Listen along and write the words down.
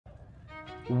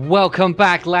Welcome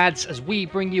back, lads, as we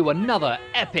bring you another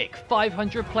epic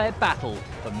 500-player battle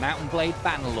for Mount & Blade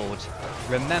Bannerlord.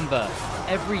 Remember,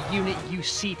 every unit you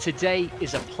see today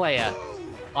is a player.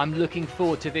 I'm looking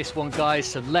forward to this one, guys,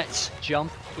 so let's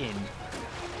jump in.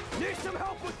 Need some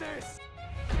help with this!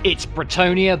 It's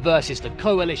Bretonnia versus the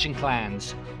Coalition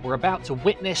clans. We're about to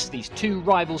witness these two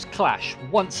rivals clash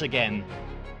once again.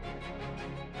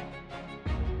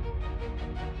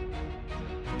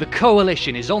 The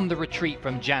Coalition is on the retreat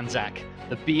from Janzac.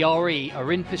 The BRE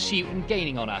are in pursuit and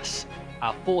gaining on us.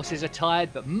 Our forces are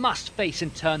tired but must face in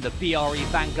turn the BRE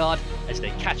vanguard as they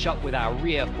catch up with our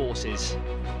rear forces.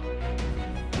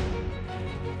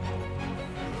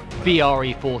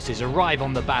 BRE forces arrive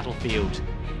on the battlefield.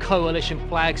 Coalition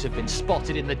flags have been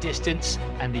spotted in the distance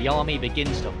and the army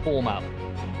begins to form up.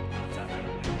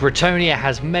 Bretonnia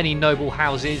has many noble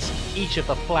houses. Each of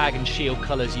the flag and shield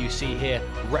colours you see here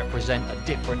represent a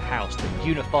different house that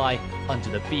unify under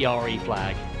the BRE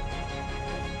flag.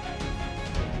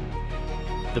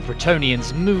 The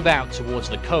Bretonnians move out towards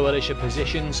the Coalition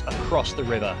positions across the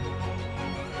river.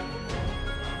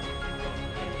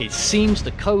 It seems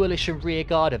the Coalition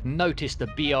rearguard have noticed the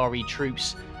BRE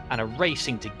troops and are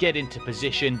racing to get into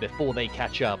position before they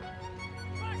catch up.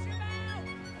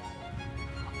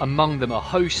 Among them are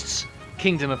hosts,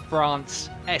 Kingdom of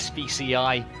France,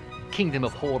 SVCI, Kingdom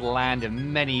of Hordaland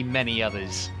and many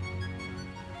others.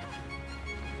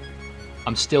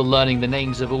 I'm still learning the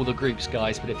names of all the groups,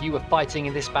 guys, but if you were fighting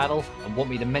in this battle and want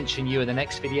me to mention you in the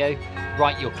next video,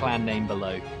 write your clan name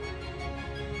below.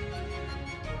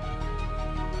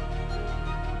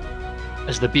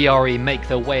 As the BRE make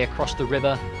their way across the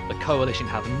river, the Coalition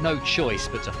have no choice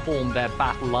but to form their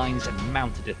battle lines and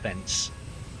mount a defence.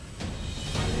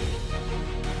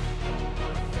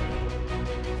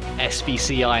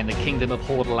 SVCI and the Kingdom of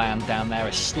Hordaland down there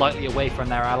are slightly away from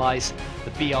their allies, the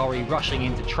BRE rushing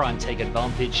in to try and take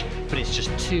advantage, but it's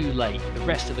just too late. The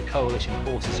rest of the Coalition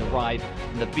forces arrive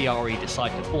and the BRE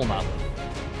decide to form up.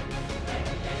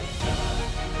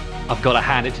 I've got to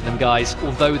hand it to them, guys.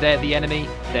 Although they're the enemy,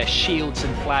 their shields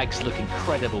and flags look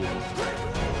incredible.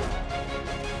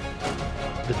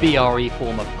 The BRE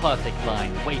form a perfect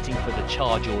line, waiting for the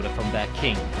charge order from their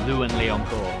king, Luan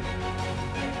Leoncourt.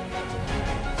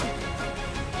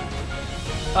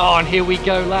 Oh, and here we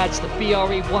go, lads. The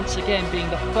BRE once again being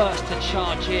the first to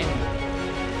charge in.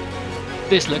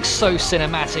 This looks so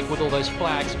cinematic with all those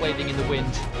flags waving in the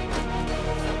wind.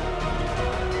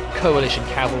 Coalition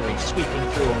cavalry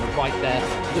sweeping through on the right there,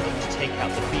 looking to take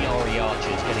out the BRE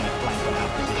archers, getting a flank on our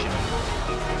position.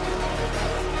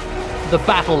 The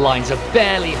battle lines are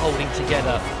barely holding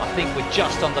together. I think we're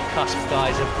just on the cusp,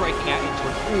 guys, of breaking out into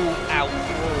an all-out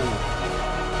brawl.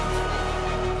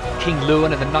 King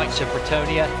Luan and the Knights of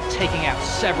Bretonnia taking out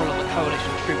several of the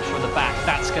Coalition troops from the back.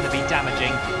 That's going to be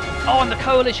damaging. Oh, and the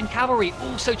Coalition cavalry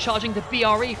also charging the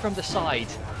BRE from the side.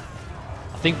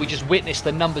 I think we just witnessed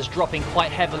the numbers dropping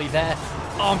quite heavily there.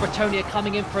 Oh, and Bretonnia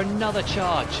coming in for another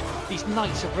charge. These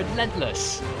Knights are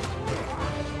relentless.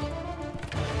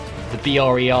 The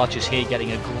BRE archers here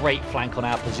getting a great flank on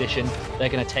our position. They're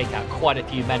going to take out quite a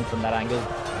few men from that angle.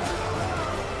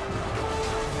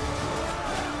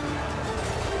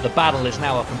 The battle is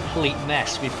now a complete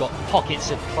mess. We've got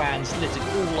pockets of clans littered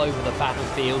all over the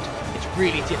battlefield. It's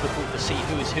really difficult to see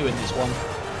who is who in this one.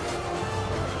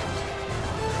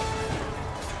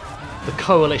 The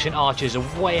Coalition archers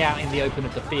are way out in the open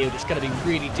of the field. It's going to be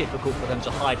really difficult for them to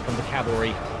hide from the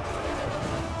cavalry.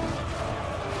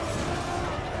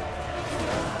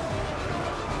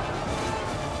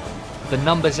 The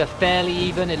numbers are fairly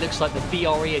even. It looks like the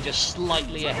BRE are just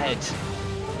slightly ahead.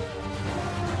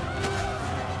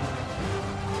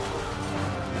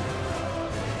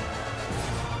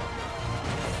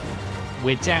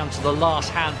 We're down to the last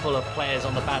handful of players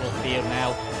on the battlefield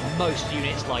now. Most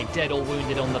units lie dead or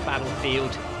wounded on the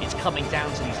battlefield. It's coming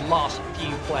down to these last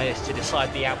few players to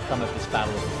decide the outcome of this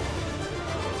battle.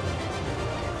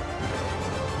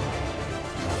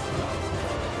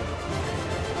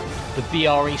 The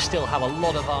BRE still have a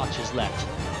lot of archers left.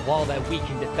 While they're weak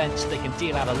in defence, they can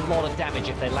deal out a lot of damage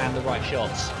if they land the right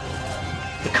shots.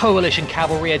 The Coalition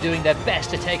cavalry are doing their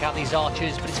best to take out these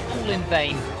archers, but it's all in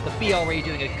vain. The BRE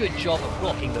doing a good job of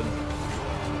blocking them.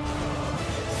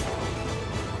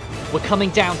 We're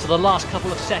coming down to the last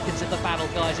couple of seconds of the battle,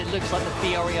 guys. It looks like the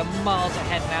BRE are miles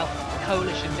ahead now. The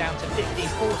Coalition down to 15,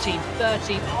 14,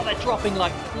 13. Oh, they're dropping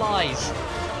like flies.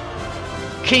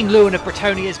 King Luan of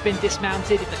Bretonnia has been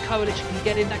dismounted. If the Coalition can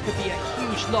get in, that could be a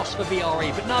huge loss for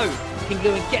BRE. But no, King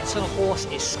Luan gets on a horse,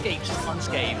 escapes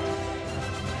unscathed.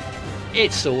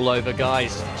 It's all over,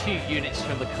 guys. 2 units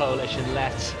from the Coalition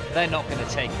left. They're not going to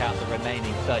take out the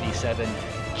remaining 37.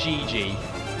 GG.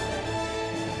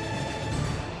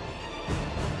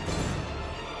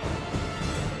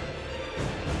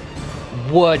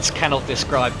 Words cannot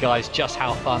describe, guys, just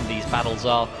how fun these battles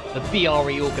are. The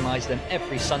BRE organise them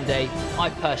every Sunday. I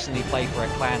personally play for a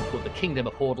clan called the Kingdom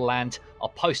of Hordaland. I'll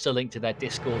post a link to their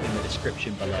Discord in the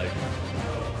description below.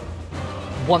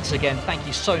 Once again, thank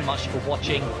you so much for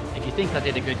watching. If you think I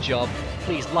did a good job,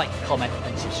 please like, comment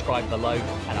and subscribe below,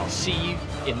 and I'll see you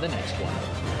in the next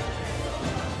one.